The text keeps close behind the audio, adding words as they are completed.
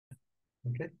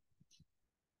Okay.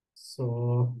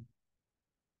 So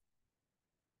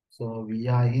we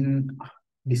are in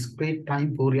discrete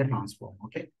time Fourier transform.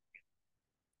 Okay.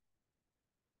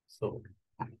 So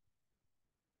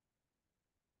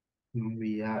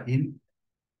we are in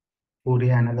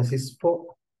Fourier analysis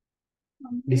for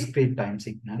discrete time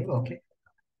signal. Okay.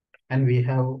 And we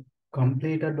have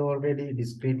completed already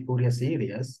discrete Fourier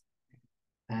series.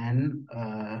 And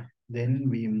then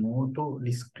we move to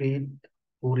discrete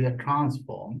Fourier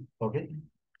transform. Okay.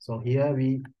 So here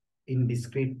we in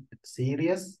discrete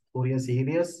series, Fourier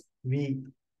series,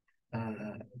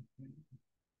 uh,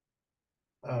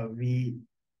 we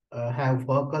have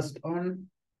focused on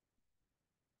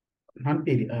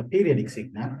periodic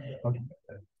signal. Okay.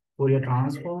 Fourier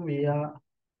transform, we are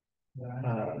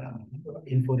uh,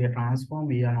 in Fourier transform,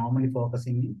 we are normally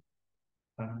focusing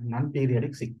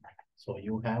non-periodic signal. So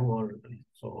you have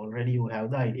already you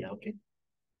have the idea. Okay.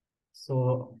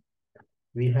 So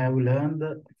we have learned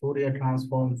the Fourier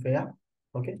transform pair.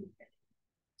 Okay.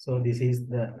 So this is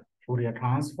the Fourier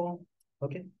transform.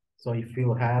 Okay. So if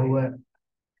you have a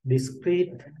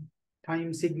discrete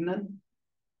time signal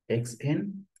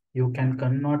xn, you can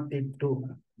convert it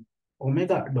to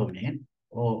omega domain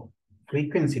or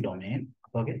frequency domain.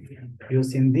 Okay.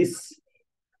 Using this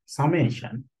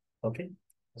summation. Okay.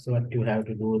 So what you have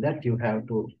to do that you have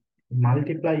to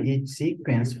multiply each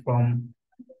sequence from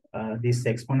these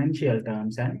exponential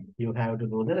terms, and you have to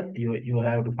do you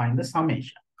have to find the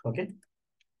summation. Okay.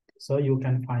 So you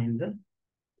can find the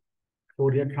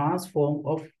Fourier transform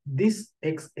of this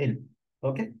xn.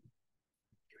 Okay.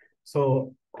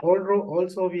 So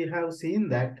also we have seen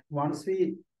that once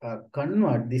we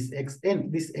convert this xn,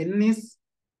 this n is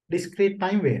discrete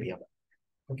time variable.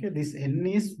 Okay. This n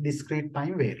is discrete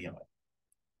time variable.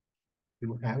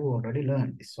 You have already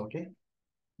learned this. Okay.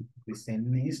 This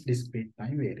n is discrete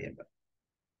time variable.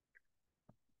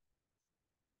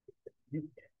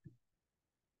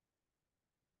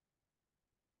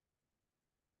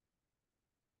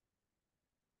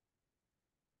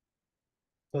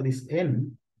 So this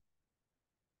n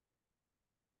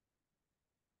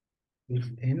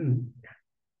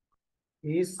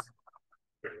is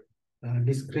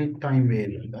discrete time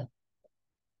variable.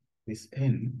 This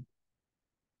n,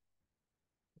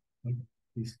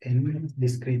 this n is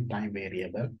discrete time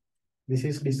variable. This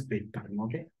is discrete time.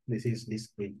 Okay. This is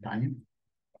discrete time.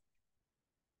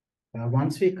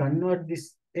 Once we convert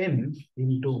this n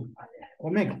into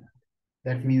omega,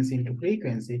 that means into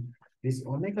frequency, this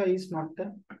omega is not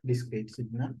a discrete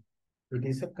signal. It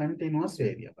is a continuous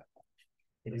variable.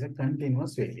 It is a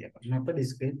continuous variable, not a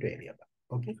discrete variable.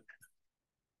 Okay.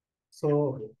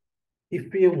 So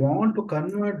if we want to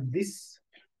convert this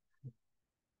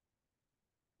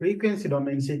frequency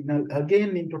domain signal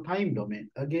again into time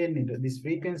domain, again into this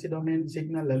frequency domain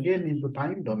signal again into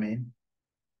time domain,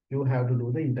 you have to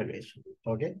do the integration.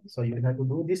 Okay. So you have to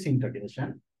do this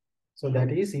integration. So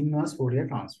that is inverse Fourier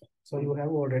transform. So you have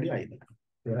already either.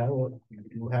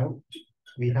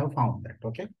 We have found that.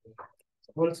 Okay.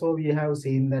 Also, we have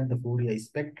seen that the Fourier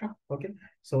spectra. Okay.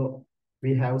 So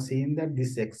we have seen that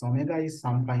this x omega is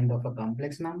some kind of a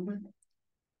complex number.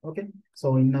 Okay.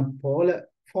 So in a polar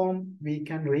form, we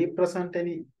can represent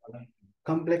any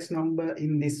complex number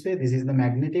in this way. This is the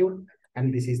magnitude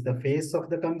and this is the phase of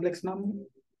the complex number.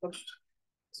 Okay.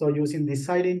 So using this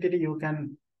identity, you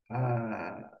can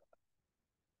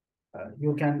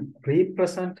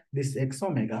represent this x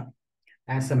omega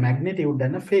as a magnitude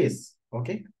and a phase.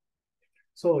 Okay.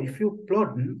 So if you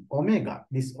plot omega,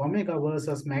 this omega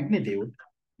versus magnitude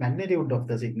of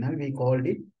the signal, we called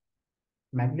it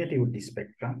magnitude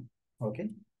spectrum. Okay.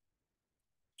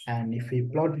 And if we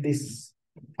plot this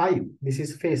 5, this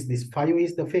is phase, this 5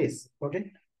 is the phase.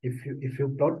 Okay. If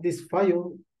you plot this 5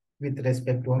 with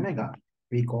respect to omega,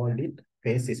 we called it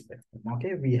phase spectrum.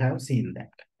 Okay. We have seen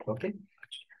that. Okay.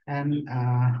 And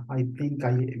I think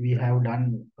we have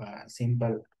done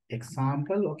simple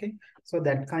example. Okay. So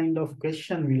that kind of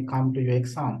question will come to your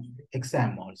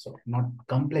exam also, not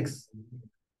complex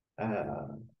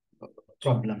uh,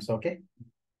 problems. Okay.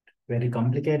 Very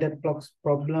complicated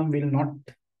problem will not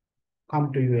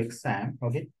come to your exam.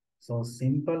 Okay. So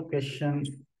simple question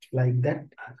like that.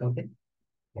 Okay.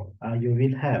 You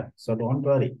will have. So don't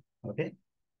worry. Okay.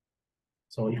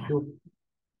 So if you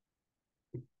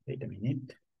wait a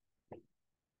minute.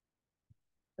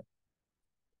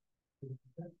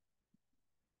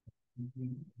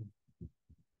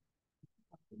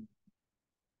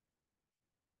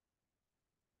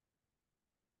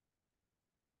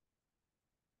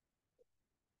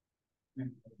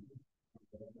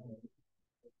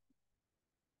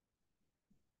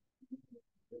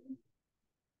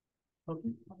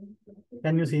 Okay.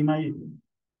 Can you see my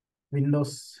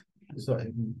Windows,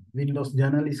 sorry, Windows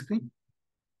journal screen?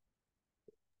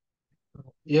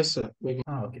 Yes, sir.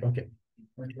 Okay, okay.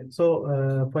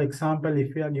 So, for example,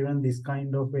 if you are given this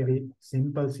kind of very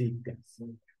simple sequence,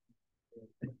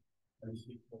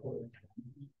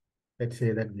 let's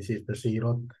say that this is the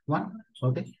 0th one,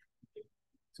 okay?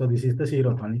 So this is the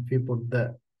 0th one. If you put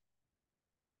the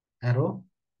arrow,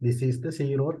 this is the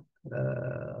 0th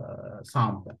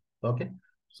sample, okay?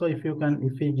 So if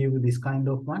we give this kind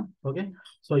of one, okay?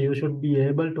 So you should be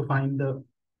able to find the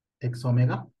x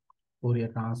omega Fourier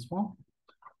transform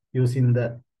using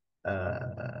the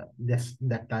just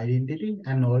that identity,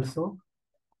 and also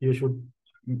you should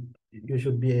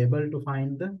be able to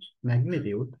find the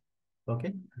magnitude,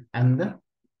 okay, and the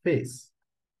phase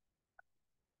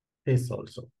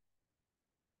also,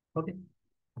 okay.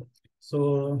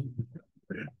 So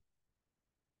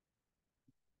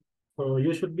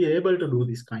you should be able to do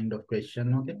this kind of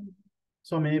question, okay.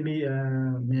 So maybe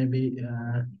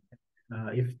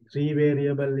if three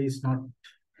variable is not,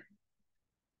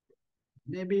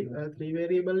 maybe three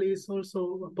variable is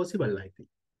also possible, I think.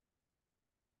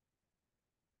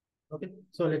 Okay,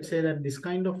 so let's say that this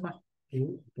kind of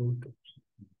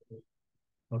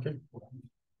okay.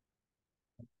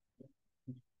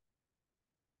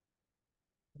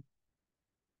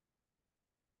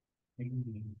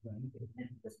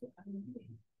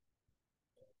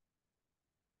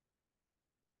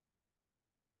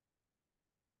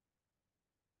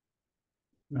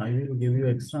 I will give you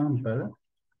example.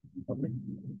 Okay.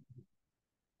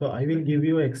 So I will give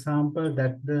you example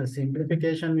that the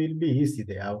simplification will be easy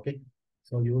there. Okay.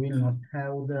 So you will not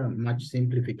have the much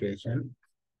simplification.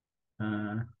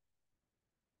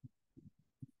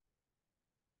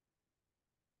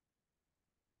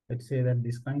 Let's say that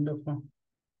this kind of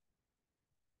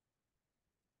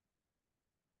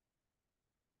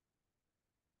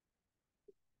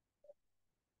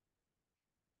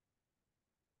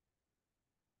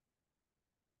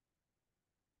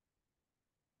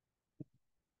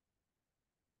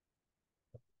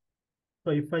so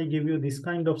if I give you this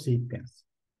kind of sequence,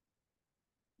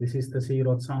 this is the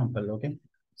 0th sample, okay?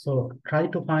 So try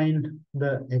to find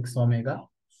the x omega,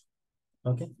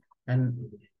 okay?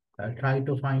 And try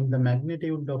to find the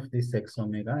magnitude of this x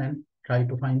omega, and try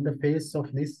to find the phase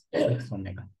of this x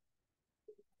omega.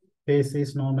 Phase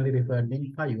is normally referred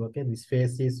in 5, okay? This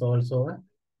phase is also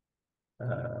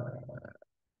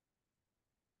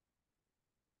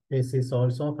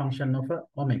a function of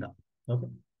omega, okay?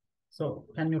 So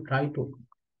can you try to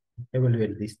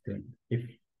evaluate this thing? If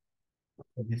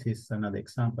this is another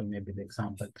example, maybe the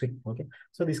example 3, okay?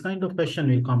 So this kind of question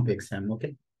will come to exam,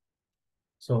 okay?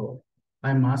 So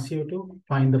I'm asking you to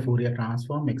find the Fourier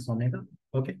transform x omega,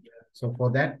 okay? So for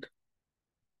that,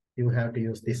 you have to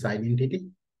use this identity,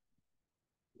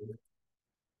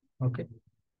 okay?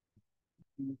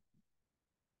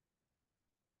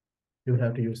 You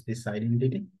have to use this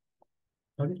identity,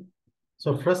 okay?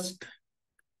 So first,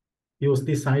 use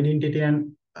this identity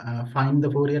and find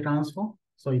the Fourier transform.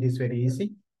 So it is very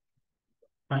easy.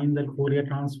 Find the Fourier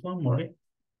transform, okay?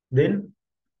 Then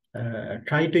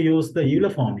try to use the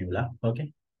Euler formula,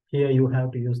 okay? Here you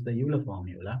have to use the Euler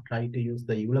formula. Try to use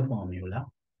the Euler formula.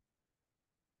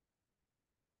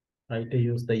 Try to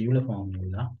use the Euler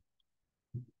formula.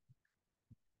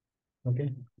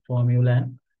 Okay, formula,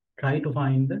 and try to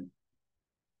find the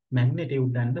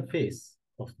magnitude and the phase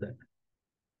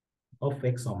of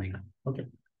x omega. Okay,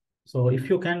 so if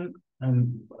you can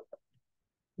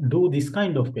do this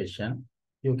kind of question,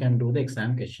 you can do the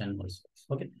exam question also.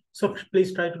 Okay, so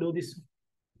please try to do this.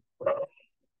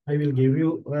 I will give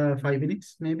you 5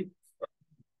 minutes, maybe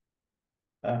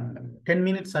 10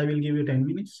 minutes. I will give you 10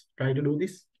 minutes. Try to do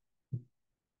this.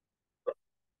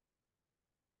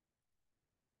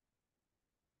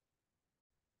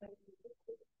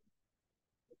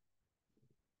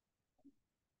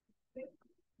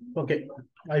 Okay,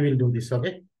 I will do this.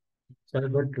 Okay, so I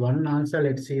got one answer.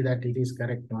 Let's see that it is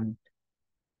correct one.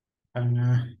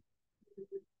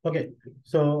 Okay,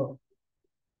 so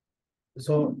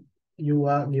you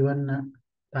are given a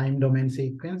time domain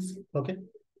sequence, okay,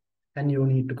 and you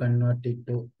need to convert it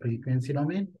to frequency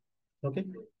domain, okay.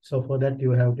 So for that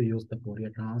you have to use the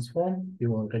Fourier transform.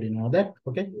 You already know that,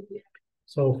 okay.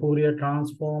 So Fourier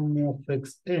transform of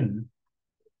xn,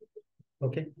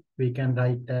 okay, we can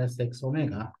write as x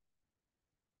omega,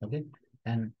 okay,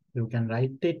 and you can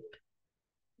write it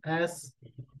as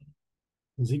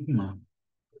sigma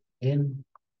n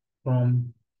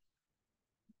from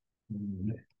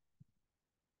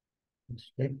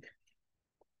let's take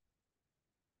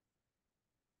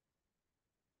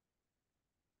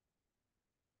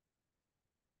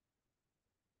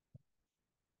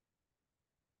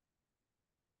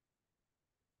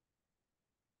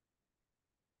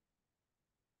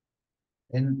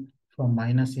n from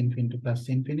minus infinity to plus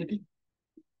infinity,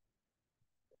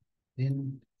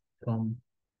 n from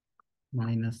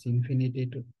minus infinity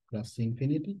to plus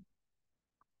infinity,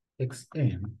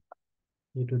 xn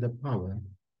e to the power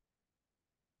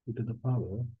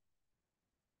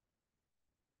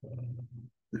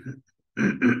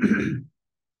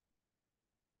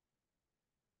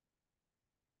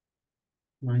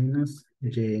minus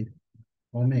j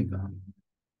omega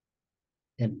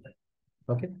n.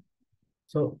 Okay,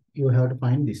 so you have to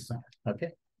find this one.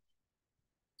 Okay,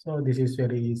 so this is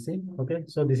very easy. Okay,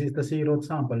 so this is the zeroth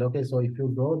sample. Okay, so if you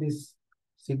draw this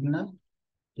signal,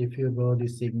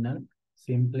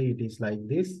 simply it is like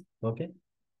this. Okay,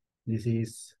 this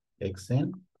is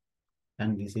xn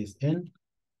and this is n.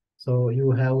 So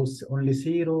you have only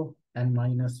 0 and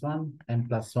minus 1 and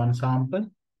plus 1 sample.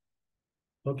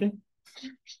 Okay,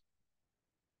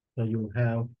 so you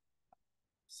have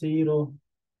 0,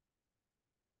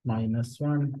 minus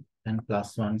 1 and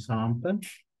plus 1 sample.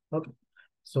 Okay,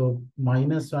 so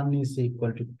minus 1 is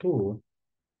equal to 2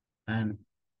 and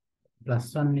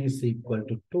plus 1 is equal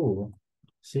to 2.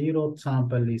 0th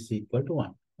sample is equal to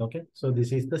 1. Okay, so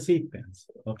this is the sequence.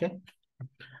 Okay,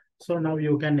 so now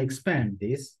you can expand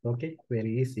this. Okay,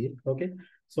 very easy. Okay,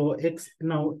 so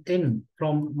now n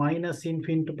from minus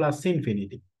infinity to plus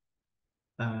infinity.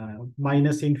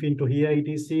 Minus infinity to here it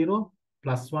is 0,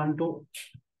 plus 1 to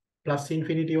plus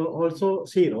infinity also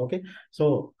 0. Okay,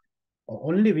 so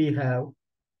only we have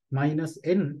minus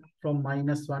n from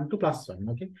minus 1 to plus 1.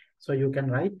 Okay, so you can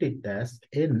write it as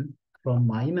n from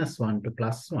minus 1 to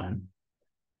plus 1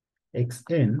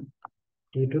 xn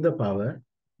e to the power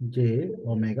j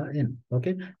omega n.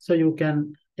 Okay, so you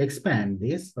can expand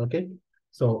this. Okay,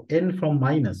 so n from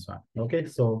minus 1. Okay,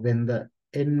 so when the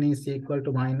n is equal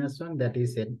to minus 1, that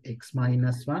is n x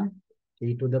minus 1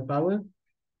 e to the power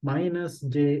minus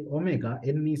j omega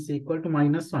n is equal to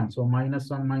minus 1. So minus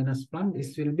 1 minus 1,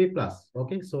 this will be plus.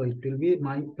 Okay, so it will be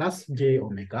my plus j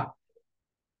omega.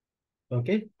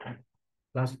 Okay,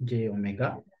 plus j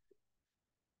omega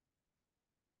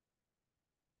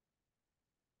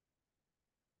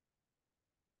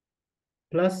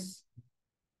plus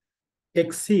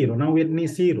x0. Now it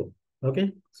is 0.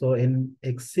 Okay, so n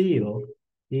x0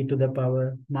 e to the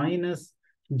power minus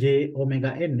j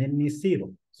omega n is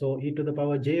 0. So e to the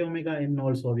power j omega n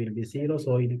also will be 0.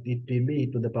 So it will be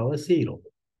e to the power 0.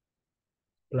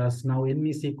 Plus now n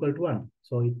is equal to 1.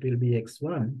 So it will be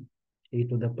x1 e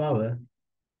to the power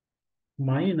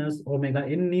minus omega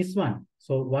n is 1.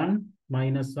 So 1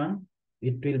 minus 1,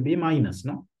 it will be minus,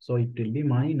 no? So it will be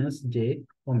minus j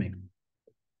omega.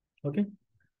 Okay.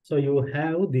 So you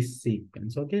have this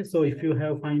sequence. Okay. So if you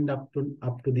have find up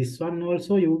to this one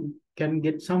also, you can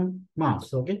get some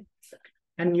marks. Okay.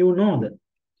 And you know that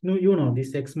you know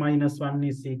this x minus 1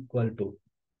 is equal to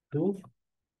 2,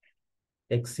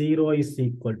 x0 is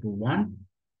equal to 1,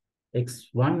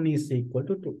 x1 is equal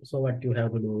to 2. So what you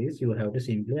have to do is you have to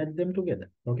simply add them together.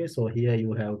 Okay, so here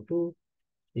you have 2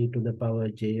 e to the power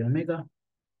j omega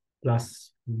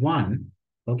plus 1.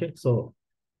 Okay, so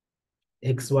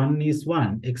x1 is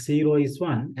 1, x0 is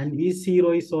 1, and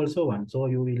e0 is also 1. So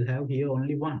you will have here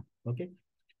only 1. Okay,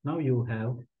 now you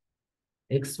have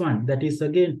x1, that is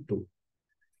again 2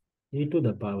 e to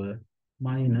the power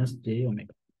minus j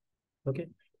omega. Okay,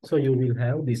 so you will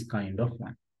have this kind of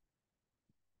one.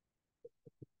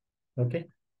 Okay,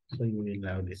 so you will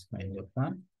have this kind of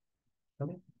one.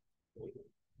 Okay.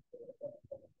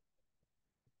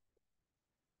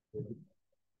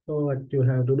 So what you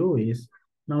have to do is,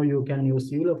 now you can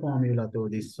use Euler formula to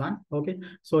this one. Okay,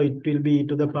 so it will be e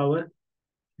to the power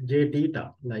j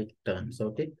theta like terms.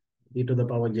 Okay, e to the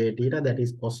power j theta, that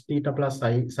is cos theta plus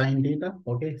sin theta.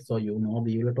 Okay, so you know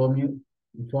the Euler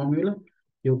formula.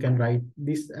 You can write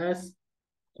this as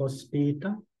cos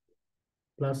theta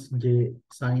plus j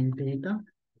sin theta,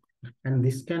 and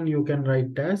this you can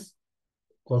write as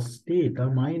cos theta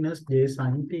minus j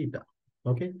sin theta.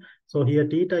 Okay, so here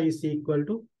theta is equal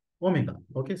to omega.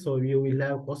 Okay, so you will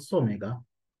have cos omega,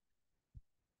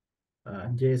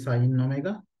 j sin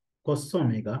omega, cos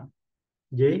omega,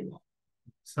 j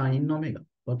sin omega.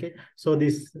 Okay, so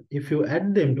this, if you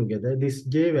add them together, this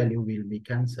j value will be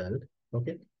cancelled.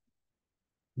 Okay,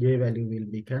 j value will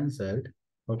be cancelled.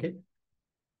 Okay,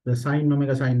 the sin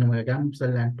omega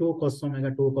cancel, and 2 cos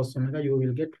omega, you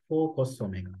will get 4 cos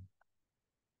omega.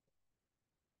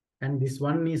 And this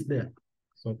 1 is there,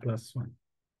 so plus 1.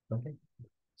 Okay,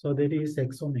 so that is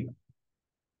x omega.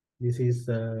 This is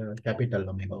capital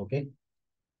omega. Okay,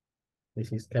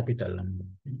 this is capital omega.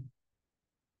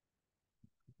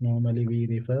 Normally we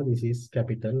refer this is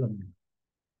capital omega.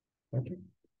 Okay,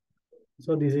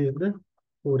 so this is the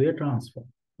Fourier transform.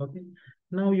 Okay.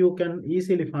 Now you can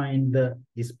easily find the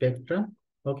spectrum.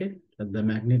 Okay. The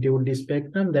magnitude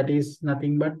spectrum, that is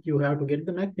nothing but you have to get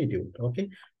the magnitude. Okay.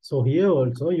 So here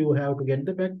also you have to get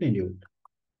the magnitude.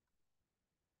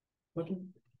 Okay.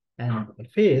 And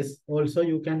phase also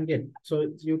you can get.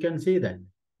 So you can see that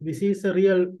this is a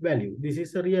real value. This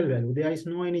is a real value. There is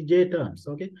no any J terms.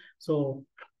 Okay. So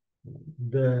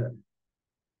the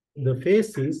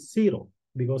phase is 0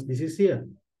 because this is here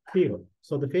 0.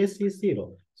 So the phase is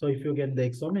 0. So if you get the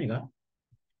x omega,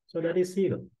 so that is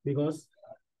 0 because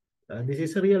this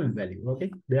is a real value.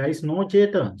 Okay. There is no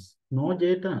J terms. No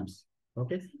J terms.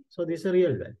 Okay. So this is a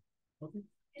real value. Okay.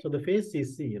 So the phase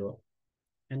is 0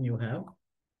 and you have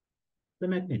the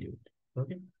magnitude.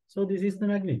 Okay. So this is the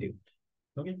magnitude.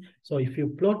 Okay. So if you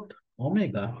plot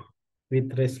omega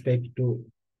with respect to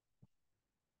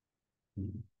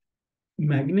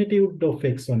magnitude of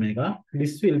x omega,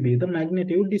 this will be the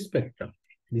magnitude spectrum.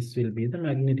 This will be the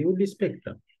magnitude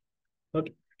spectrum.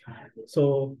 Okay.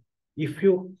 So if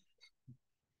you,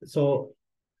 so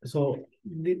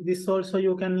this also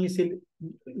you can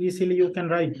easily you can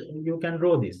write, you can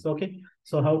draw this. Okay.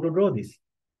 So how to draw this?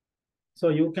 So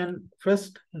you can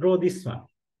first draw this one,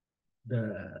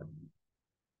 the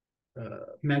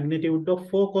magnitude of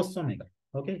 4 cos omega.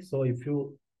 Okay. So if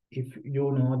you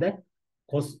know that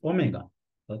cos omega,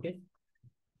 okay,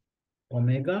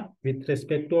 omega with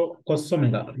respect to cos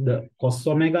omega, the cos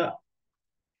omega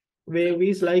wave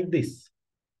is like this.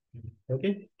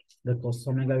 Okay. The cos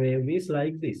omega wave is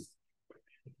like this.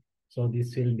 So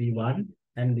this will be 1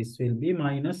 and this will be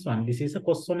 -1. This is a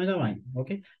cos omega 1.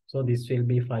 Okay. So this will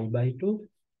be 5/2.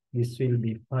 This will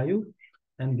be 5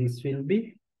 and this will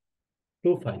be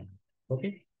 2, 5.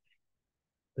 Okay.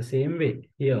 The same way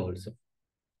here also.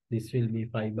 This will be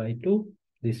 5/2.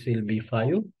 This will be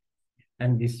 5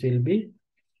 and this will be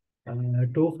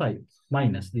 2, 5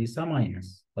 minus. These are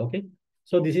minus. Okay.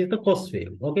 So this is the cos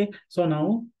wave. Okay. So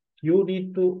now you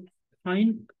need to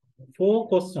find 4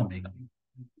 cos omega.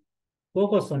 4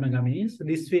 cos omega means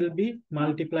this will be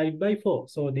multiplied by 4.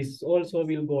 So this also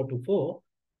will go to 4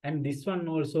 and this one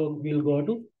also will go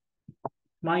to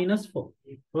 -4.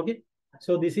 Okay.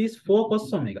 So this is 4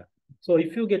 cos omega. So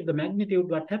if you get the magnitude,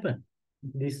 what happened?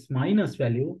 This minus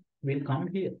value will come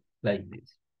here like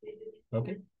this.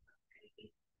 Okay.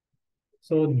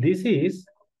 So this is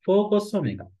 4 cos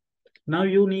omega. Now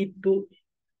you need to,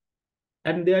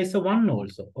 and there is a 1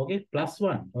 also. Okay.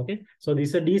 +1. Okay. So this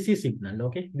is a DC signal.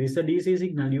 Okay. This is a DC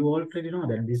signal. You already know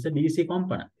that this is a DC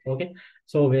component. Okay.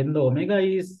 So when the omega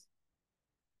is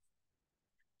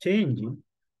changing,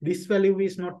 this value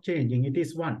is not changing. It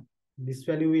is 1. This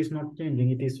value is not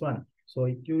changing. It is 1. So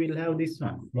you will have this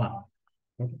one, 1.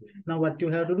 Okay. Now what you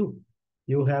have to do?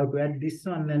 You have to add this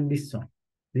one and this one.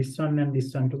 This one and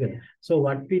this one together. So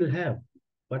what we'll have?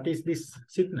 What is this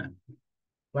signal?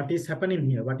 What is happening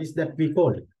here? What is that we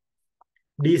call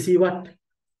DC what?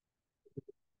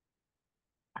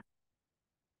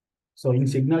 So in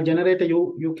signal generator,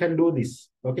 you can do this.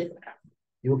 Okay.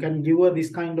 You can give her this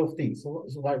kind of thing. So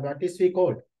what is we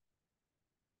called?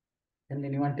 Can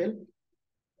anyone tell?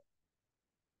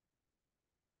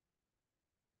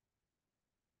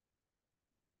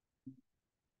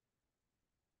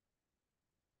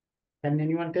 Can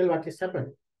anyone tell what is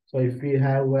happened? So if we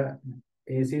have a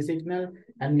AC signal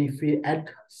and if we add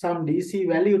some DC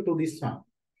value to this one,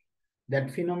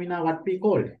 that phenomena what we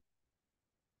call?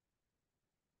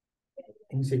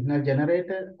 In signal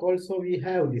generator also we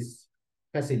have this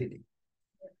facility.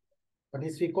 What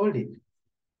is we called it?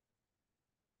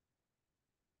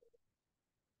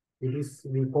 It is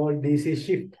we call DC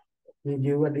shift. We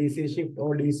give a DC shift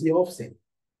or DC offset.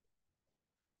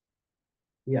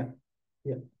 Yeah,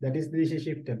 yeah, that is DC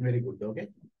shift. Very good. Okay.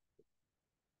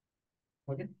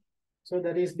 Okay. So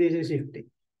that is DC shifting.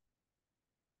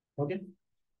 Okay.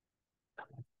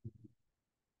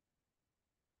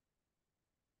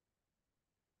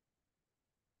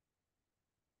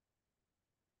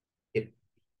 Okay.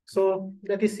 So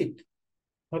that is it.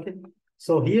 Okay.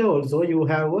 So here also you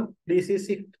have a DC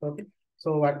shift. Okay.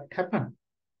 So what happened?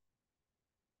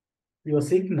 Your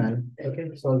signal.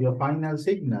 Okay. So your final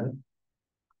signal,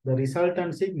 the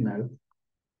resultant signal,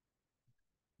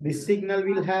 this signal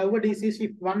will have a DC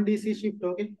shift, one DC shift.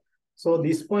 Okay. So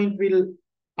this point will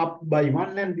up by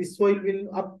 1 and this point will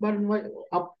up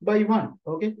by 1.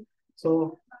 Okay.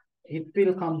 So it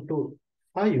will come to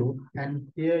 5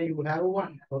 and here you have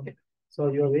 1. Okay.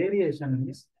 So your variation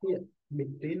is here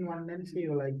between 1 and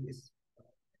 0 like this.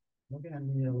 Okay. And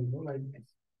here we go like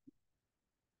this.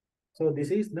 So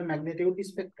this is the magnitude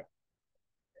spectrum.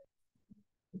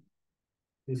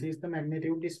 This is the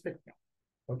magnitude spectrum.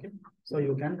 Okay. So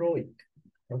you can draw it.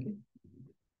 Okay.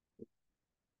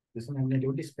 This is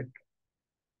magnitude spectrum.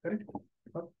 Correct?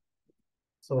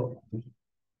 So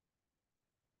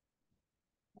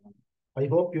I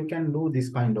hope you can do this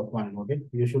kind of one. Okay,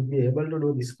 you should be able to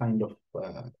do this kind of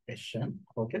question.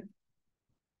 Okay,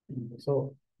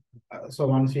 so so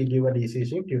once we give a DC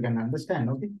shift, you can understand.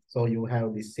 Okay, so you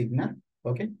have this signal.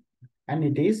 Okay, and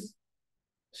it is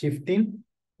shifting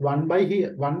one by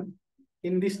here, one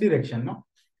in this direction. No,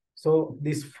 so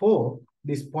this 4,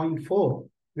 this point 4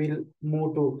 will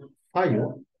move to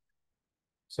 5.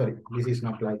 Sorry, this is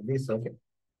not like this. Okay.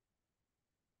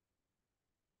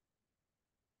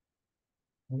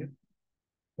 Okay.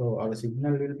 So our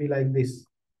signal will be like this.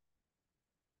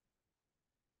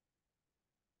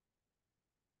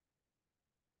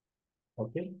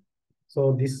 Okay.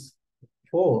 So this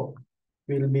 4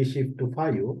 will be shift to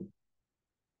 5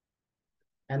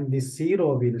 and this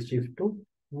 0 will shift to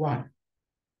 1.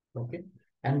 Okay.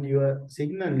 And your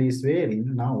signal is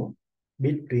varying now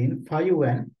between 5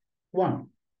 and 1.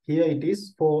 Here it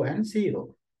is 4 and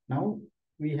 0. Now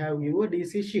we have your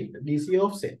DC shift, DC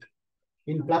offset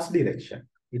in plus direction.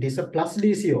 It is a plus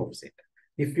DC offset.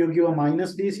 If you give a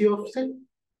minus DC offset,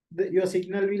 your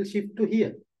signal will shift to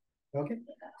here. Okay.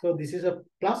 So this is a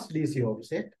plus DC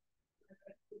offset.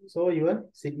 So your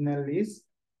signal is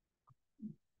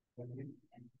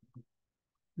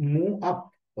move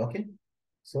up. Okay.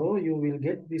 So you will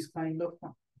get this kind of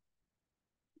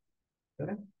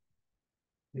correct?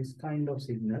 This kind of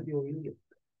signal you will get.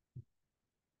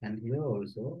 And here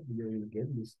also you will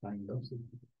get this kind of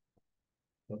signal.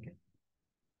 Okay.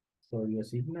 So your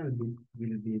signal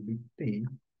will be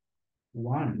between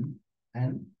 1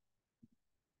 and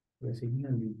the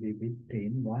signal will be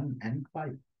between 1 and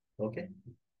 5. Okay.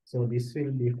 So this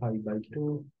will be 5 by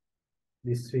 2.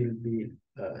 This will be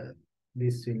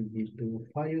 2,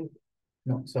 5.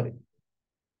 No, sorry.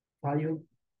 5.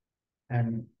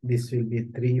 And this will be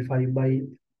 3, 5 by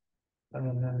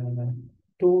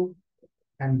 2.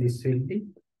 And this will be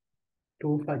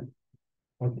 2, 5.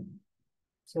 Okay.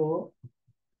 So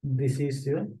this is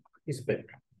your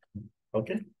spectrum.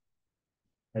 Okay.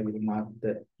 I will mark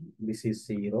this is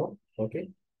 0. Okay.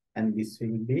 And this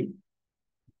will be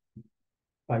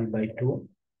 5 by 2.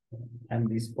 And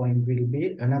this point will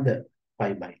be another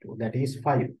 5 by 2. That is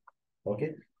 5.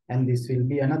 Okay. And this will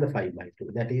be another 5 by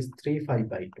 2. That is 3, 5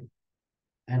 by 2.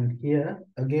 And here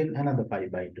again another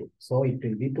 5 by 2. So it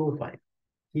will be 2, 5.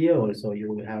 Here also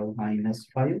you will have minus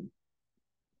 5.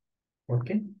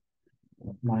 Okay.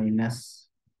 Minus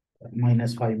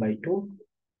 5 by 2.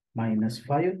 Minus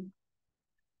 5.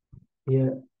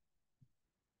 Here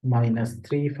minus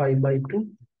 3, 5 by 2.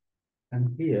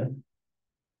 And here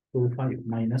 2, 5.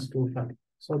 Minus 2, 5.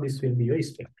 So this will be your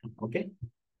spectrum. Okay.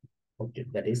 Okay.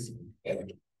 That is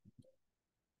okay.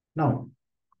 Now,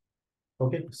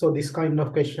 okay. So this kind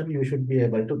of question you should be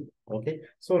able to. Okay.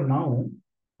 So now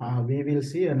we will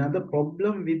see another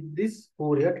problem with this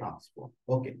Fourier transform.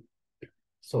 Okay.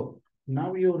 So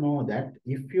now you know that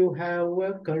if you have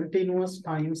a continuous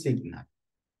time signal,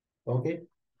 okay,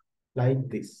 like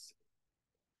this,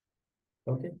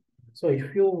 okay. So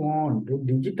if you want to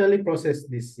digitally process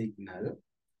this signal,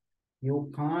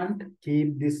 you can't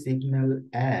keep this signal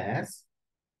as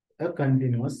a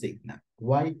continuous signal.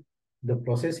 Why? The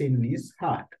processing is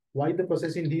hard. Why the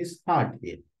processing is hard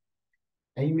here?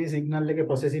 ඇයි මේ signal එකේ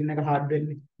processing එක hard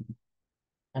වෙන්නේ?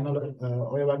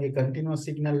 ඔය වගේ continuous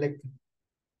signal එක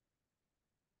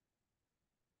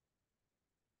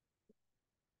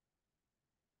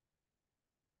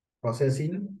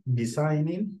processing,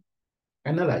 designing,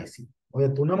 analyzing. ඔය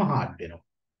තුනම hard වෙනවා.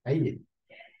 ඇයි ඒ?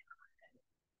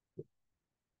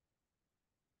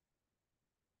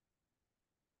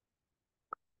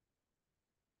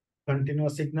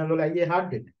 Continuous signal වල ඇයි ඒ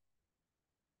hard වෙන්නේ?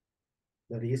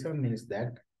 The reason is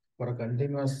that for a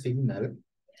continuous signal,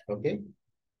 okay,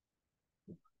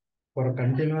 for a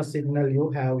continuous signal,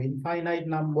 you have infinite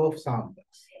number of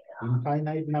samples,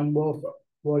 infinite number of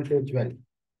voltage value.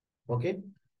 Okay.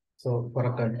 So for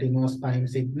a continuous time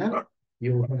signal,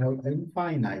 you have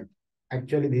infinite.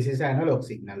 Actually, this is analog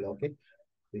signal. Okay.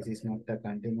 This is not a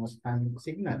continuous time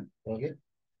signal. Okay.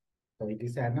 So it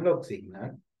is analog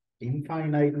signal.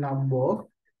 Infinite number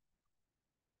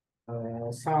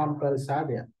of samples are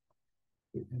there.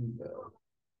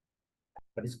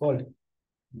 What is called?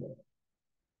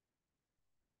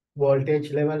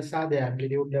 Voltage levels are there,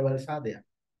 amplitude levels are there.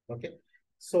 Okay.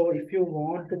 So if you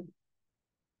want to,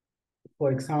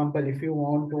 for example, if you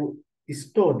want to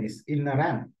store this in a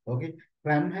RAM, okay,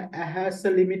 RAM has a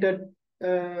limited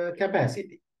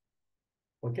capacity.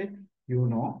 Okay, you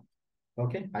know.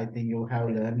 Okay, I think you have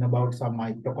learned about some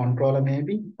microcontroller,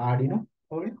 maybe Arduino.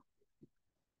 Okay.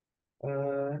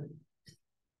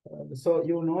 So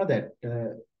you know that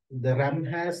the RAM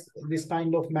has this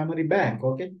kind of memory bank,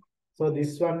 okay? So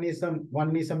this one is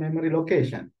a memory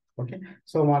location, okay?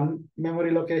 So one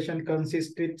memory location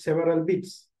consists with several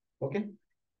bits, okay?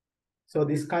 So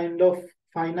this kind of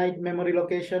finite memory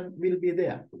location will be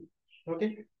there,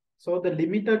 okay? So the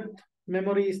limited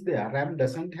memory is there. RAM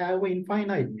doesn't have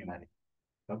infinite memory,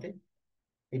 okay?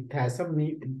 It has a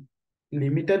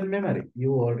limited memory.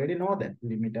 You already know that,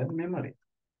 limited memory.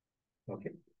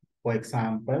 Okay. For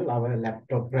example, our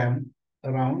laptop RAM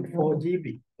around 4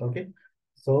 GB. Okay.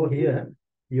 So here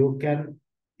you can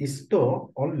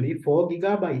store only 4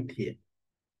 gigabyte here.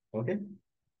 Okay.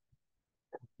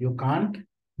 You can't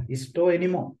store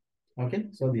anymore. Okay.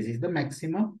 So this is the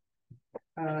maximum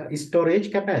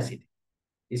storage capacity,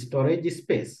 storage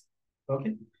space.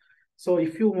 Okay. So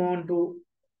if you want to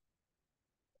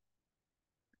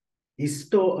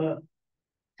store a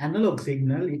analog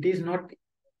signal, it is not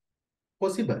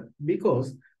possible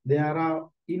because there are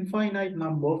infinite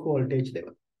number of voltage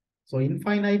level. So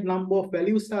infinite number of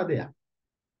values are there.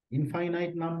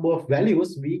 Infinite number of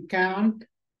values we can't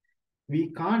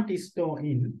store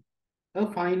in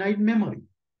a finite memory.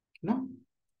 No,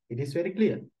 it is very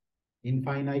clear.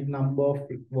 Infinite number of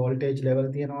voltage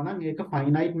level තියෙනවා නම් ඒක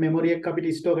finite memory එකක්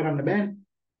අපිට store කරන්න බෑනේ.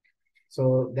 So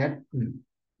that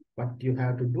what you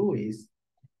have to do is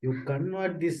you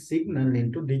convert this signal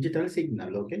into digital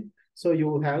signal, okay? So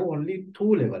you have only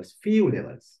two levels, few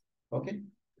levels, okay?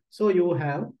 So you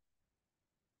have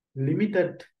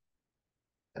limited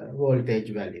voltage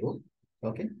value,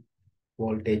 okay?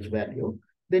 Voltage value,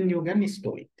 then you can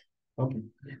store it, okay?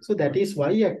 So that is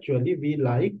why actually we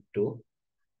like to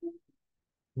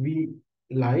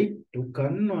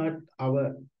convert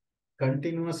our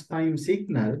continuous time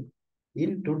signal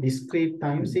into discrete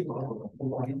time signal.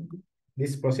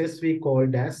 This process we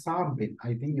called as sampling.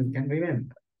 I think you can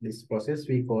remember. This process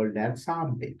we called as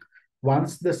sampling.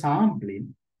 Once the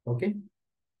sampling, okay,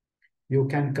 you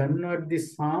can convert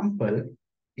this sample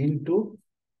into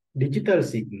digital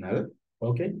signal,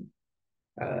 okay.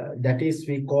 That is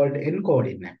we called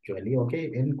encoding actually,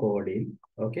 okay, encoding,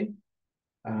 okay.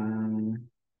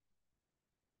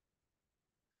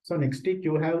 So next week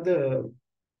you have the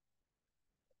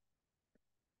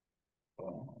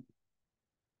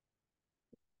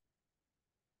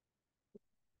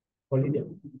holiday,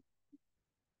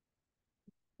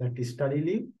 that is study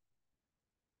leave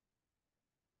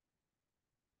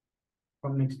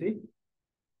from next week.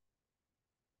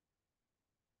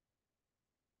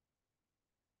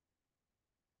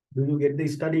 Do you get the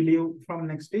study leave from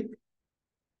next week?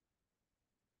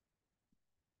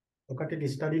 ඔකට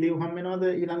study leave හම් වෙනවද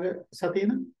ඊළඟ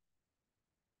සතියේන?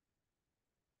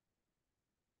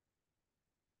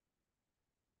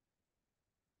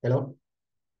 Hello?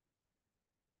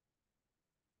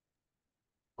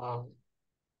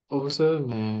 ඔව් sir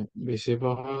මේ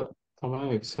 25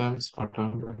 තමයි exams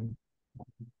පටන් ගන්න.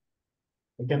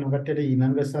 ඒ කියන්නේ ඔකට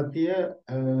ඊළඟ සතිය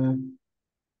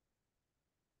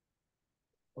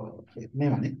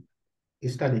මේවනේ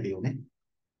study leave නේ.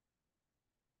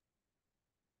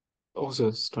 ඔව්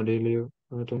සර් ස්ටඩි ලීව්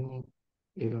වලට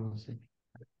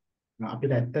ඊළඟට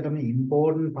අපිට ඇත්තටම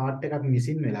important part එකක්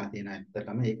මිසින් වෙලා තියෙනවා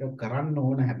ඇත්තටම. ඒක කරන්න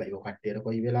ඕන හැබැයි ඔය කට්ටියට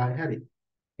කොයි වෙලාවෙ හරි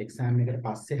exam එකට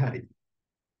පස්සේ හරි.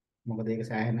 මොකද ඒක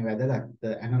සෑහෙන වැදගත්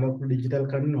analog to digital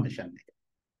conversion එක.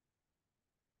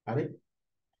 හරි?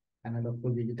 analog to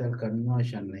digital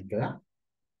conversion එක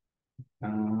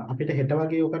අපිට හෙට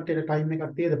වගේ ඔය කට්ටියට time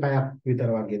එකක් තියෙද පැයක් විතර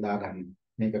වගේ දාගන්න.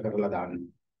 මේක කරලා දාන්න.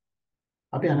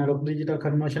 අපි analog to digital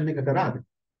conversion එක කරාද?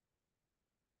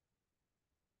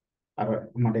 අර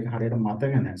මට ඒක හරියට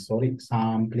මතක නැහැ. sorry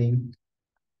sampling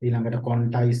ඊළඟට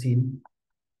quantizing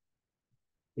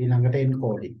ඊළඟට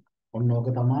encoding. ඔන්න ඕක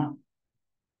තමයි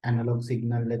analog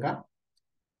signal එක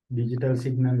digital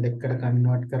signal එකකට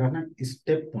convert කරන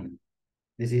step 3.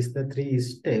 This is the 3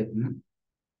 step.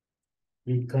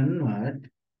 We convert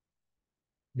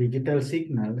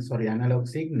analog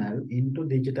signal into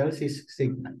digital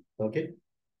signal. Okay.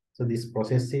 So this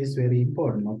process is very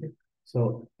important. Okay.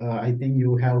 So I think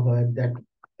you have heard that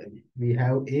we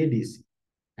have ADC,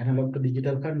 analog to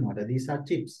digital converter. These are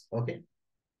chips. Okay.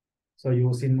 So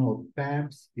using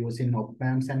op-amps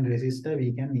and resistor,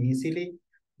 we can easily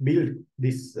build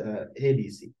this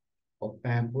ADC.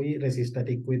 Op-amp resistor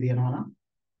tick with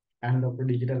analog to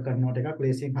digital converter එකක්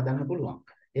ලේසියෙන් හදන්න පුළුවන්.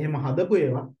 එහෙම හදපු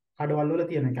ඒවා කඩවල වල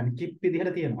තියෙන, يعني chip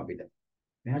විදිහට තියෙනවා අපිට.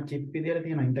 මෙයා chip විදිහට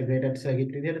තියෙනවා, integrated circuit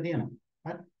විදිහට තියෙනවා.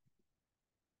 හරි?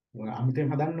 අමුතෙන්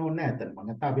හදන්න ඕනේ නැහැ අතන.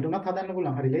 නැත්නම් අපිට උනත් හදන්න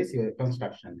පුළුවන්. හරි ලේසි ඔය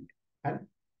construction එක. හරි?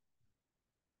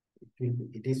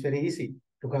 It is very easy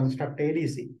to construct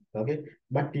ADC. Okay?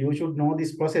 But you should know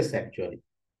this process actually.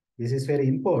 This is very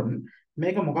important.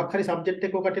 මේක මොකක් හරි සබ්ජෙක්ට්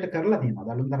එකක ඔකටට කරලා තියෙනවා.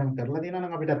 දලුම් තරම් කරලා තියෙනවා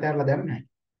නම් අපිට අතහැරලා දැම්ම නැහැ.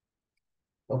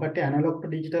 ඔකට ඇනලොග් ටු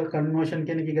ඩිජිටල් කන්වර්ෂන්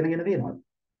කියන එක ඉගෙනගෙන තියෙනවා.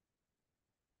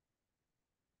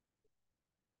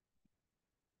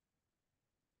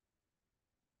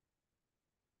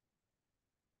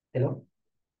 හෙලෝ.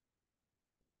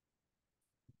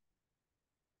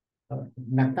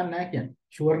 නැත්තම් නැහැ කියන්නේ.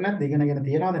 ෂුවර් නැද්ද ඉගෙනගෙන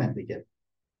තියනවද නැද්ද කියලා.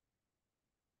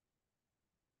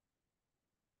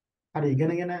 හරි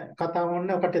ඉගෙනගෙන කතා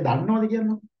වුණේ ඔකට දන්නවද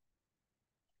කියන්නකො.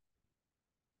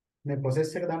 මේ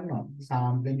process එක දන්නවද?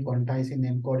 sampling, quantizing,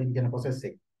 encoding කියන process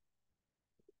එක.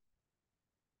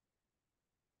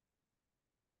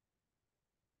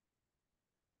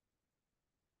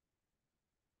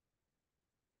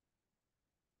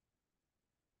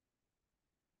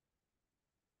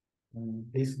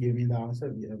 Please give me the answer.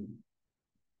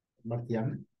 But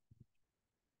කියන්න.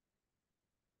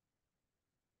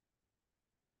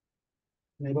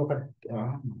 මේක ඔකට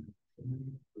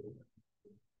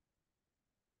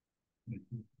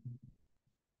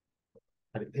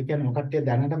හරි ඒ කියන්නේ මොකක්ද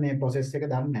දැනට මේ process එක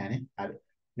දන්නේ නැහැ නේ. හරි.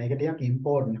 මේක ටිකක්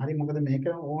important. හරි මොකද මේක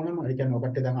ඕනම ඒ කියන්නේ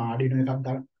ඔකට දැන් Arduino එකක්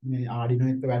ගන්න මේ Arduino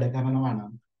එක වැඩ කරනවා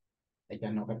නම් ඒ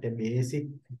කියන්නේ ඔකට basic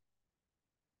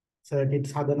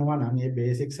circuits හදනවා නම් මේ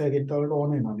basic circuit වලට ඕන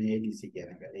වෙනවා මේ ADC කියන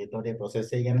එක. ඒතකොට මේ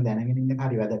process එක ගැන දැනගෙන ඉන්න එක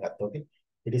හරි වැදගත්. Okay.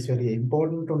 It is very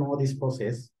important to know this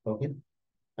process. Okay.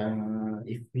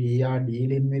 If we are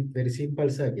dealing with very simple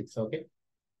circuits. Okay.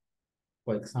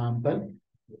 For example,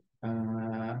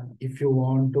 if you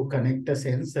want to connect a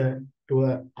sensor to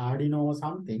a Arduino or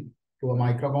something, to a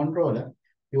microcontroller,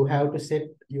 you have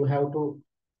to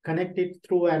connect it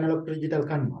through analog to digital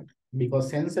converter because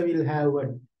sensor will have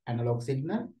an analog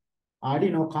signal.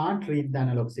 Arduino can't read the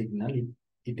analog signal.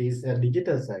 It is a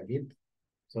digital circuit.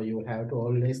 So you have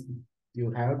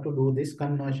to do this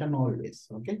conversion always.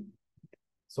 Okay.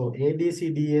 So ADC,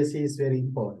 DAC is very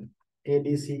important.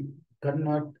 ADC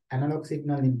convert analog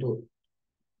signal into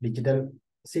digital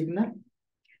signal,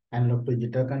 analog to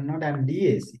digital convert, and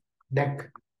DAC,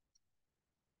 DAC,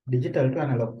 digital to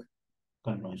analog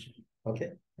conversion. Okay.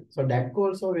 So DAC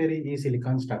also very easily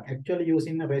construct. Actually,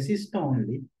 using a resistor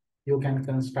only, you can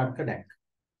construct a DAC.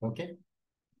 Okay.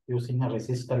 Using a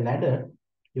resistor ladder,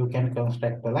 you can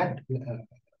construct a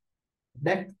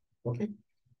DAC. Okay.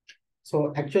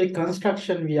 So actually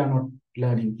construction we are not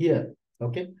learning here.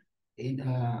 Okay.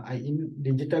 In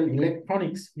digital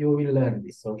electronics, you will learn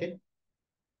this. Okay.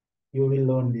 You will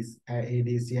learn this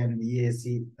ADC and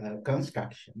VAC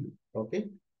construction. Okay.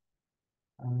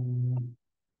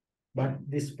 But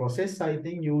this process, I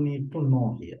think you need to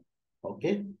know here.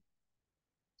 Okay.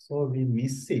 So we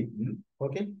miss it.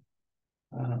 Okay.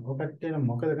 Okay.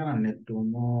 මොකද කරන්නේ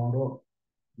tomorrow.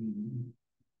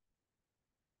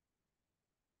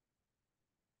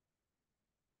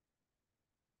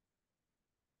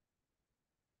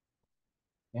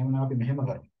 එහෙනම් අපි මෙහෙම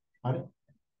කරමු. හරි.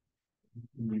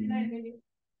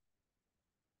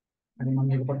 හරි මම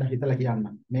මේක පොඩ්ඩක් හිතලා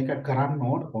කියන්නම්. මේක කරන්න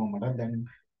ඕන කොහොමද? දැන්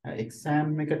එක්සෑම්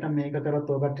එකට මේක කරත්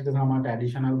ඔයගොල්ලන්ට සමහරට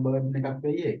ඇඩිෂනල් බර්ඩන් එකක්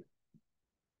වෙයි ඒක.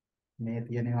 මේ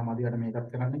තියෙනවා මදිවට මේකත්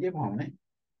කරන්න ගියපුවාම නේ.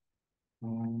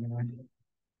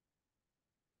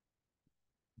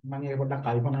 මම ඒක පොඩ්ඩක්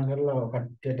කල්පනා කරලා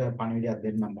ඔයගොල්ලන්ට පණිවිඩයක්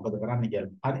දෙන්නම් මොකද කරන්න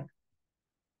කියලා. හරි.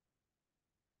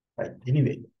 Right.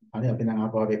 Anyway, හරි අපි දැන්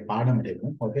ආපහු අපේ පාඩමට එමු.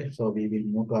 Okay. So we will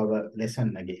move to our lesson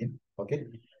again. Okay.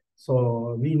 So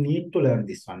we need to learn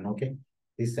this one. Okay.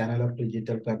 This analog to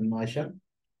digital conversion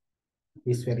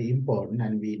is very important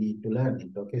and we need to learn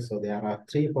it. Okay. So there are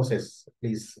three processes.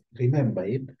 Please remember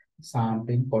it.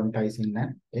 Sampling, quantizing,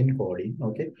 and encoding.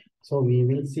 Okay. So we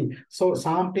will see. So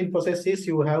sampling process is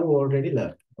you have already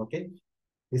learned. Okay.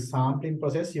 This sampling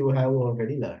process you have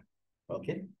already learned.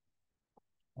 Okay.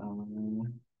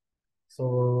 So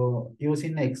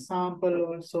using the example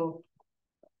also.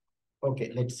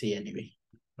 Okay. Let's see anyway.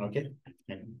 Okay.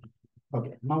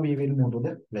 Okay. Now we will move to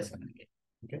the lesson again.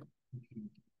 Okay.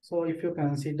 So if you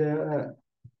consider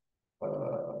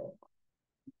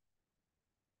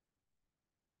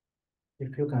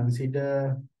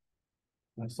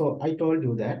so I told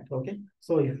you that. Okay.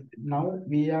 So if now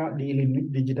we are dealing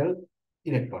with digital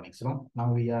electronics. No?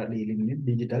 Now we are dealing with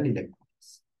digital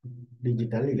electronics.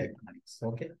 Digital electronics.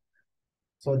 Okay.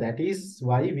 So that is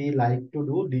why we like to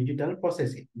do digital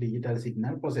processing, digital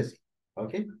signal processing.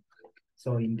 Okay.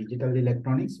 So in digital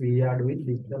electronics, we are doing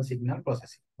digital signal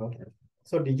processing. Okay.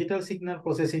 So digital signal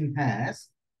processing has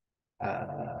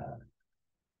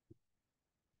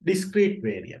discrete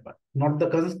variable, not the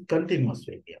continuous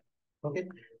variable. Okay.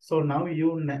 So now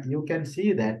you can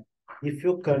see that if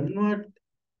you convert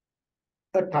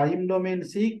a time domain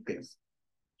sequence,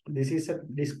 this is a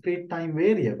discrete time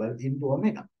variable into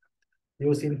omega.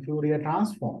 using Fourier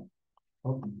transform.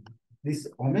 Okay. This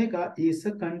omega is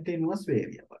a continuous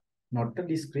variable, not a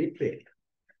discrete variable.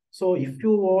 So if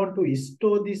you want to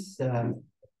store this,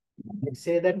 let's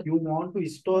say that you want to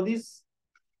store this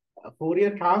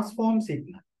Fourier transform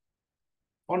signal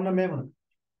on the memory.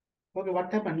 Okay,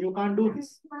 what happened? You can't do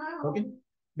this. Okay,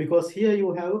 because here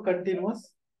you have a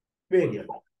continuous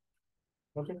variable.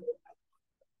 Okay,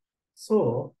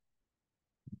 so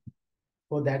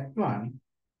for that one,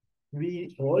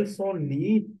 we also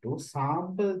need to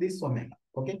sample this omega.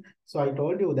 Okay, so I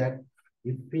told you that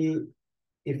if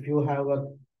you have a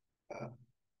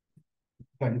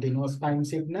continuous time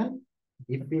signal,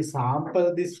 if we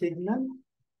sample this signal,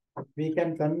 we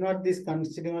can convert this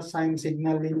continuous time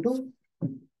signal into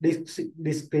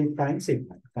discrete time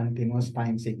signal, continuous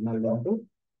time signal into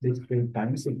discrete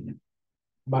time signal,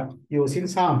 but using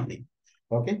sampling.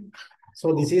 Okay,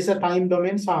 so this is a time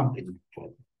domain sampling.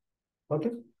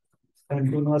 Okay,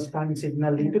 continuous time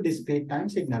signal into discrete time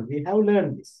signal. We have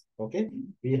learned this. Okay,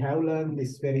 we have learned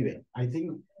this very well. I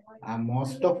think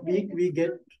most of week we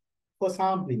get for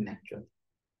sampling actually.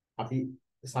 අපි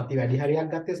සති වැඩි හරියක්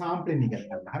ගත්තේ sampling එක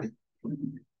ගන්න. හරි.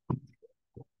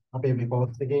 අපේ මේ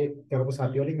course එකේ කරපු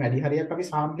සති වලින් වැඩි හරියක් අපි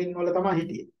sampling වල තමයි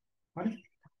හිටියේ. හරි.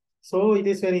 So it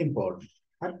is very important.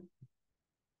 හරි.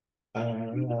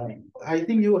 I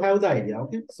think you have the idea.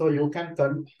 Okay, so you can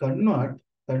convert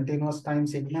continuous time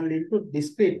signal into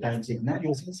discrete time signal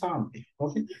using sampling.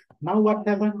 Okay, now what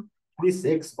happened? This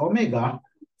x omega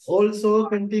also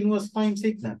continuous time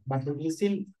signal, but it is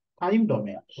in time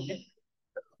domain. Okay,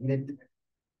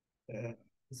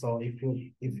 so if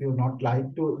you not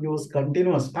like to use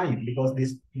continuous time, because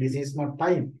this is not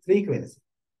time, frequency.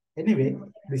 Anyway,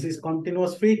 this is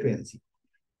continuous frequency.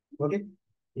 Okay,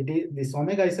 it is, this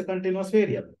omega is a continuous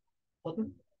variable. Okay,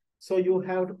 so you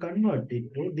have to convert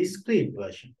it to discrete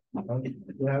version. Okay,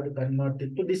 you have to convert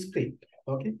it to discrete.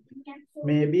 Okay,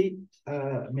 maybe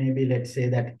let's say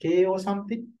that k or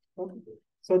something. Okay,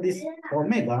 so this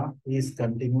omega is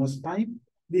continuous time.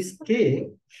 This k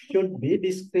should be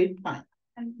discrete time.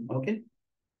 Okay,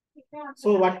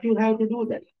 so what you have to do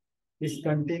that is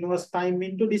continuous time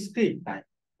into discrete time.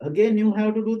 Again, you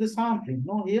have to do the sampling.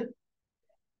 No, here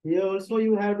also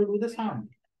you have to do the sampling.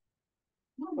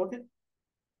 Okay,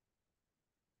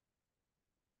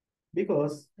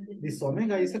 because this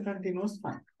omega is a continuous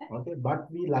time. Okay, but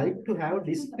we like to have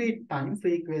discrete time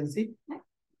frequency,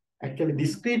 actually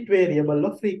discrete variable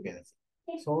of frequency,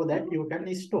 so that you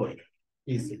can store it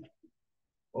easily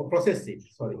or process it.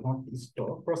 Sorry, not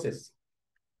store, process.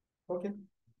 Okay,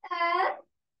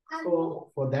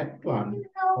 so for that one,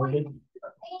 okay,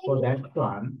 for that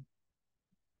one,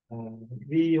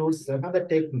 we use another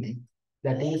technique,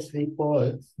 that is we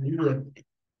call DFT.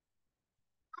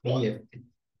 DFT.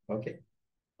 Okay,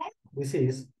 this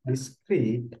is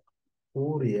discrete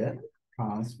Fourier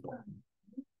transform.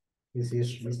 This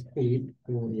is discrete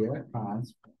Fourier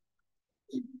transform.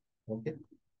 Okay,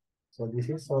 so this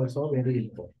is also very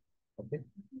important. Okay,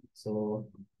 so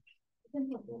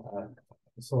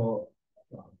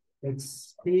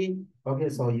let's see. Okay,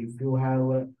 so if you have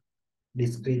a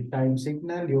discrete time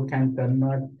signal, you can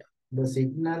convert the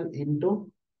signal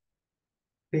into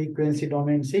frequency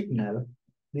domain signal.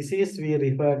 This is we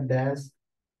referred as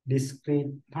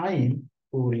discrete time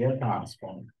Fourier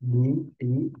transform,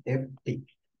 DTFT.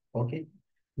 Okay,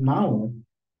 now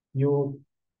you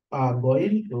are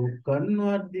going to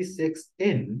convert this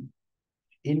xn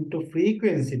into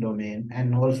frequency domain,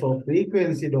 and also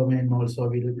frequency domain also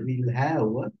will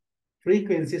have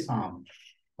frequency sample.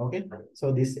 Okay,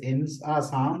 so these n's are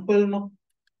sample, no,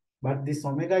 but this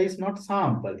omega is not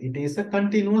sample, it is a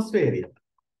continuous variable.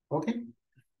 Okay,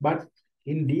 but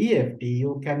in DFT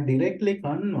you can directly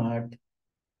convert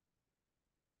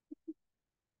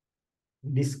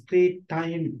discrete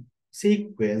time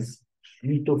sequence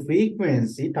into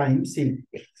frequency time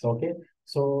sequence. Okay,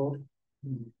 so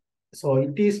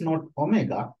it is not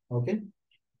omega. Okay,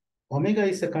 omega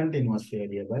is a continuous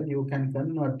variable. You can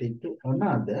convert it to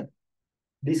another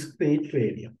discrete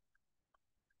variable.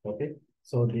 Okay,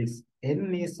 so this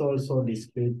n is also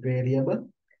discrete variable.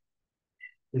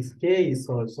 This k is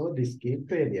also discrete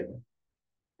variable.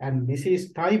 And this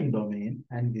is time domain,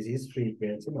 and this is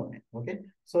frequency domain. Okay,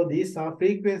 so these are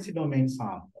frequency domain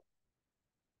sample,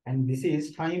 and this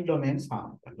is time domain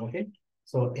sample. Okay,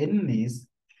 so n is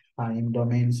time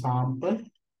domain sample,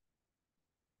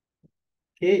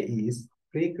 k is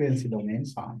frequency domain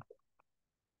sample.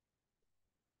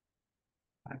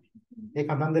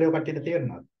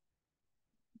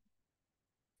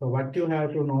 So what you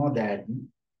have to know that,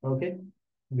 okay,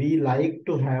 we like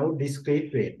to have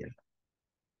discrete variable.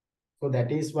 So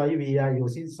that is why we are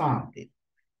using sampling.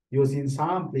 Using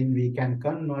sampling, we can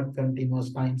convert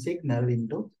continuous time signal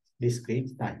into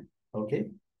discrete time. Okay.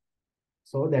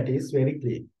 So that is very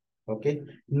clear. Okay.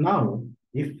 Now,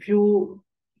 if you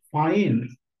find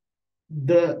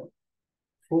the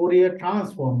Fourier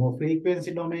transform of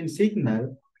frequency domain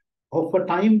signal of a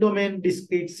time domain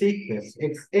discrete sequence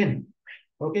Xn,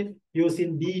 okay,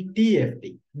 using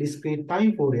DTFT, discrete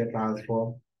time Fourier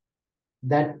transform,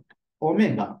 that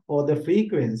omega or the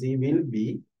frequency will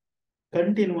be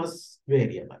continuous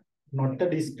variable, not a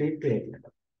discrete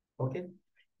variable. Okay.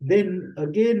 Then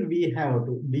again we have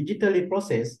to digitally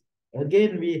process,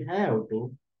 again we have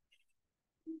to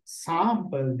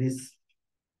sample this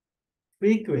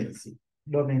frequency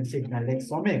domain signal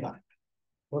X omega,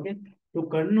 okay, to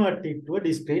convert it to a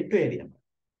discrete variable.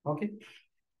 Okay.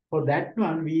 For that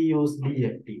one, we use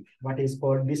DFT, what is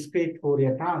called discrete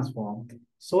Fourier transform,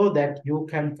 so that you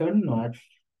can convert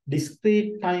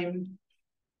discrete time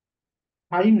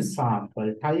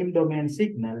sample, time domain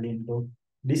signal into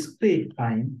discrete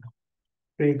time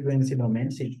frequency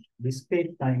domain signal,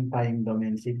 discrete time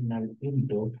domain signal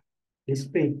into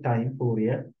discrete time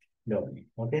Fourier domain.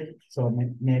 Okay, so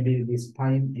maybe this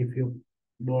time, if you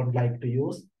don't like to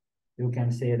use, you can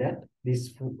say that this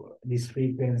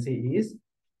frequency is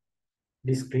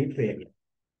discrete variable.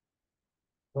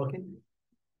 Okay.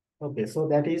 Okay, so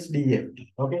that is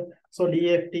DFT. Okay, so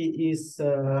DFT is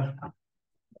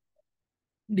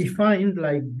defined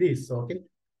like this. Okay,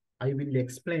 I will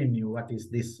explain you what is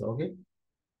this. Okay,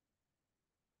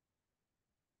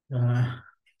 uh,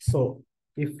 so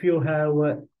if you have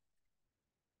a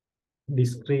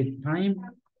discrete time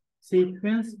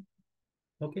sequence,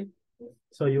 okay,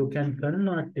 so you can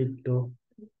convert it to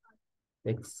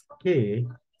xk,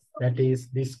 that is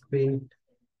discrete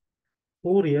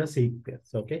Fourier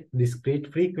sequence. Okay,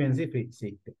 discrete frequency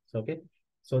sequence. Okay,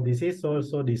 so this is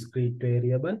also discrete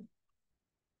variable,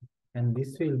 and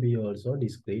this will be also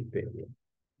discrete variable.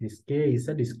 This k is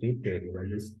a discrete variable,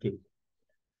 this k.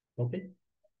 Okay.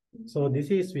 So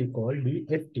this is we call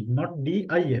DFT, not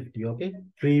DIFT. Okay.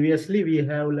 Previously we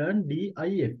have learned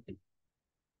DIFT.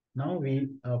 Now we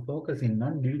are focusing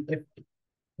on DFT,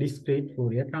 discrete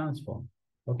Fourier transform.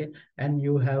 Okay. And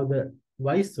you have the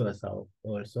vice versa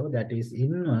also, that is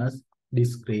inverse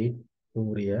discrete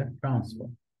Fourier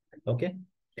transform. Okay.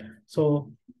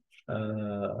 So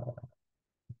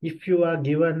if you are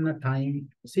given a time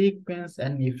sequence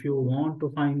and if you want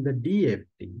to find the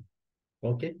DFT,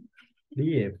 okay,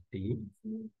 DFT,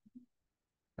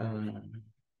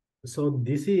 so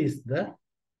this is the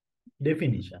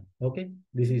definition, okay,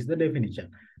 this is the definition.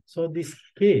 So this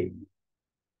K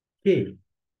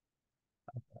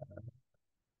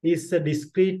is a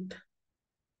discrete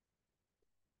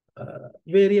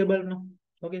variable, no?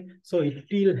 Okay, so it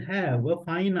will have a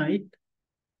finite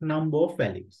number of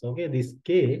values, okay, this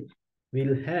K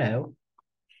will have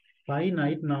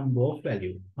finite number of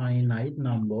value,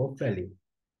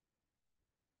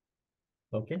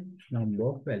 okay, number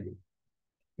of value.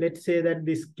 Let's say that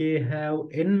this k have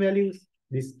n values,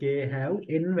 this k have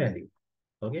n value,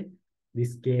 okay,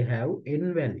 this k have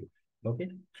n value, okay.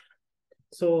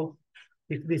 So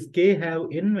if this k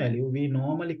have n value, we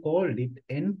normally called it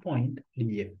endpoint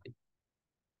DFT,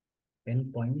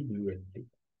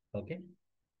 okay.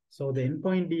 So the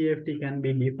endpoint DFT can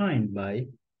be defined by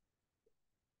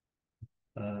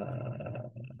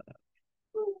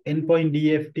endpoint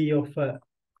DFT of a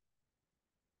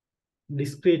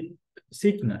discrete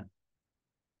signal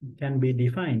can be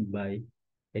defined by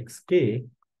xk,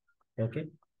 okay,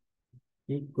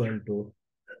 equal to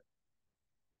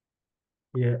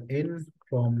here n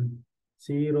from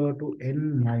 0 to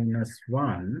n minus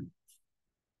 1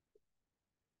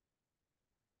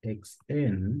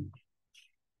 xn.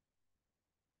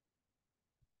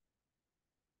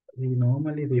 We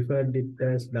normally referred it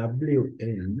as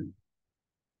wn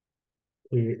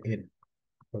an,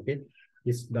 okay.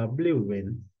 This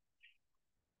wn,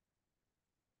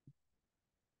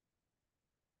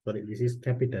 sorry, this is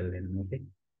capital N, okay,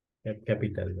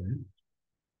 capital N,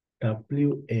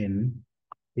 wn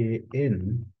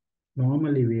an,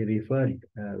 normally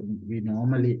we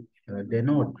normally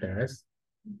denote as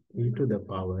e to the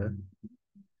power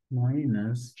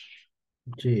minus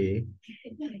j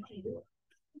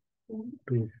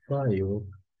to 5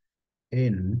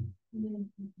 n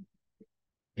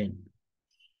n,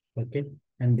 okay.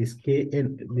 And this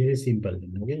kn, this is simple,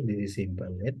 okay, this is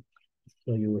simple, right?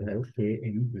 So you have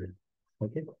kn here,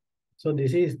 okay. So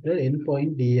this is the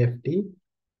endpoint DFT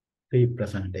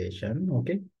representation,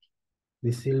 okay.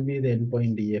 This will be the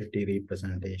endpoint DFT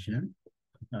representation.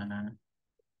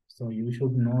 So you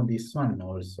should know this one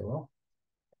also.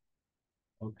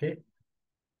 Okay.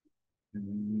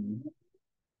 Mm,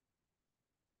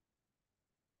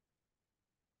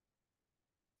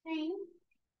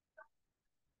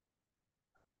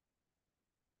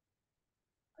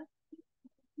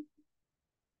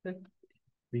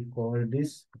 we call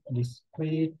this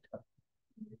discrete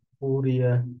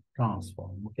Fourier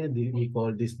transform. Okay, we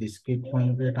call this discrete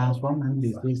Fourier transform, and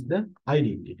this is the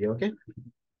identity. Okay,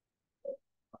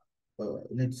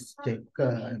 let's check.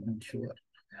 I'm not sure.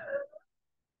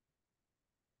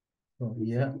 So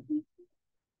here,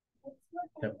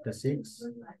 chapter 6.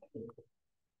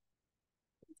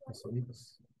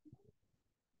 Six.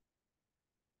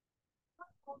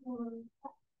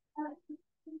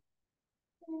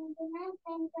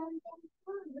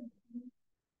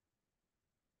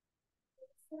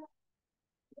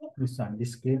 This one,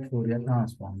 discrete Fourier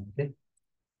transform. Okay,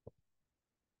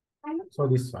 so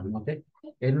this one. Okay,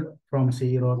 n from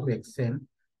 0 to xn,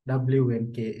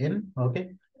 wn kn.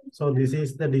 Okay, so this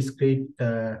is the discrete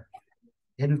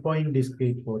n-point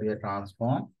discrete Fourier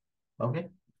transform. Okay,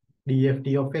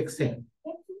 DFT of xn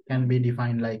can be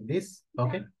defined like this.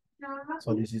 Okay,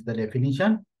 so this is the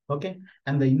definition. Okay,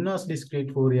 and the inverse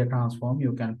discrete Fourier transform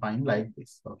you can find like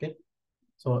this. Okay,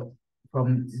 so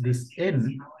from this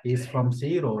n is from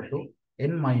 0 to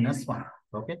n minus 1.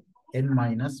 Okay, n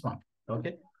minus 1.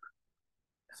 Okay,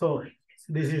 so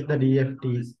this is the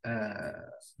DFT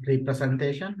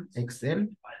representation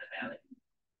xn.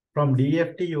 From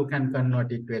DFT, you can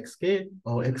convert it to XK,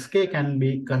 or XK can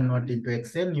be converted to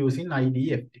XN using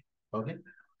IDFT. Okay,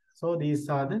 so these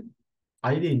are the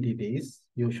identities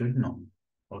you should know.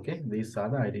 Okay, these are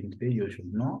the identities you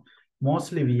should know.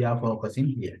 Mostly we are focusing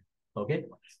here. Okay,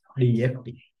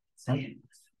 DFT, okay?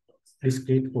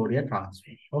 Discrete Fourier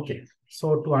transform. Okay,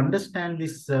 so to understand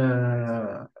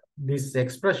this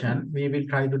expression, we will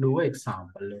try to do an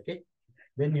example. Okay,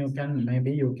 then you can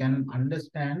maybe you can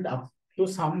understand up to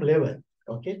some level.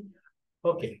 Okay,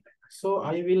 okay. So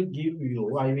I will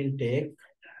take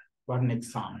one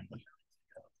example.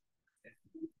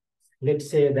 Let's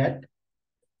say that,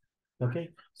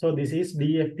 okay, so this is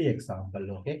DFT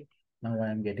example. Okay, now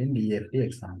I am getting DFT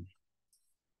example.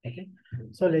 Okay,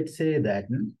 so let's say that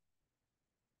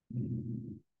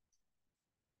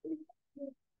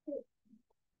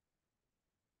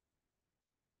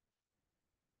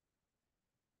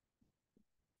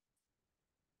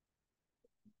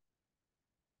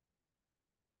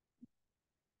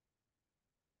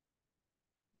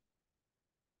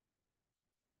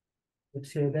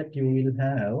let's say that you will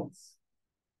have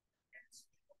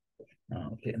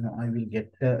okay, now I will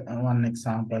get one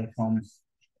example from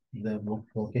the book.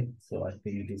 Okay, so I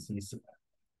think this is,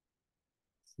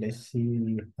 let's see,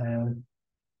 we have,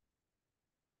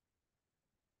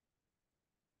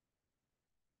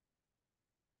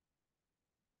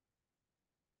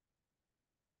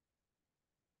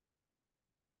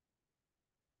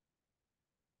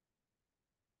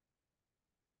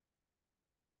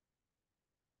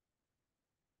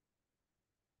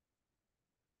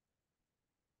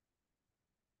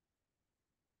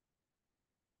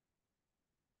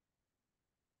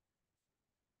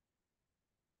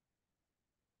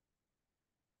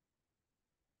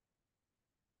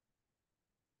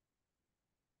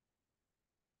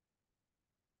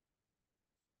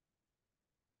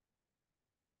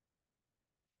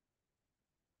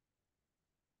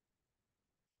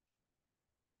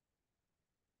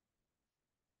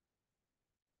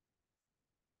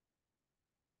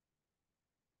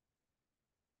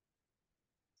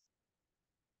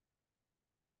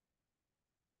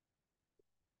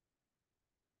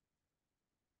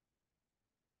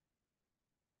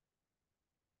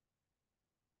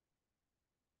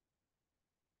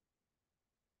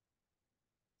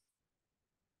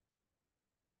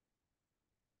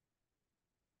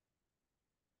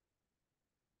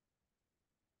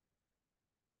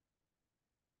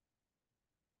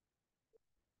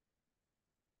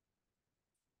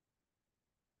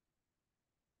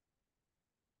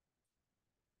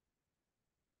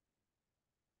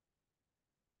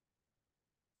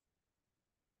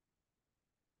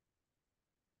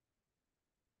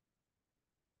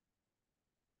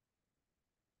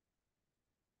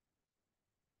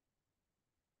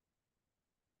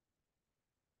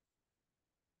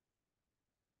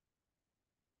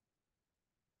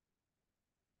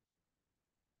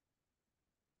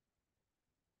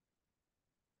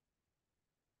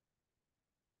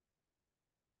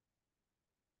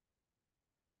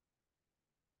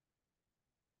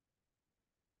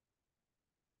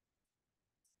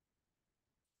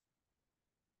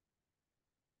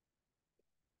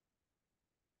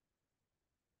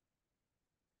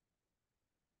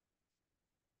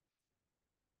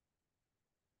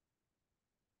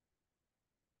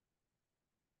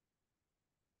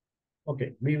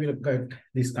 Okay, we will get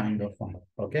this kind of one.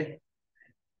 Okay.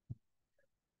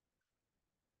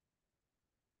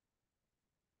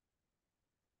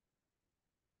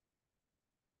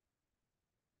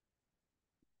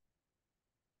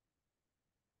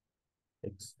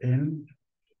 Xn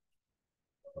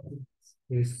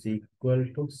is equal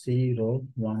to 0,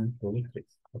 1, 2, 3.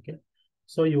 Okay.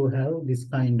 So you have this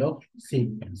kind of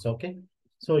sequence. Okay.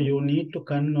 So you need to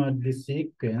convert this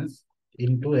sequence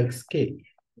into XK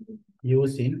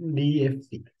using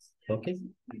DFT. Okay.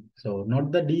 So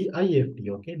not the DIFT.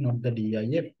 Okay. Not the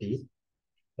DIFT.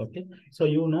 Okay. So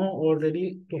you know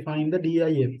already to find the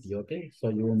DIFT. Okay. So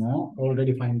you know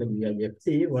already find the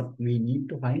DIFT. What we need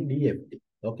to find DFT.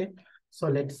 Okay. So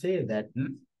let's say that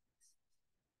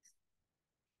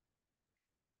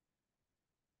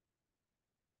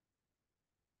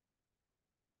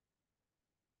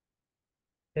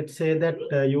let's say that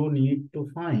you need to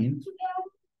find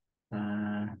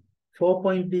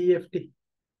 4-point DFT.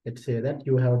 Let's say that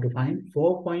you have to find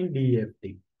 4-point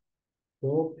DFT.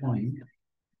 4-point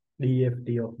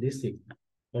DFT of this signal.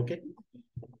 Okay.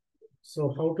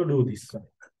 So how to do this?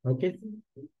 Okay.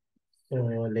 So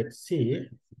let's see.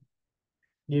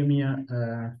 Give me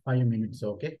a 5 minutes.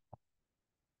 Okay.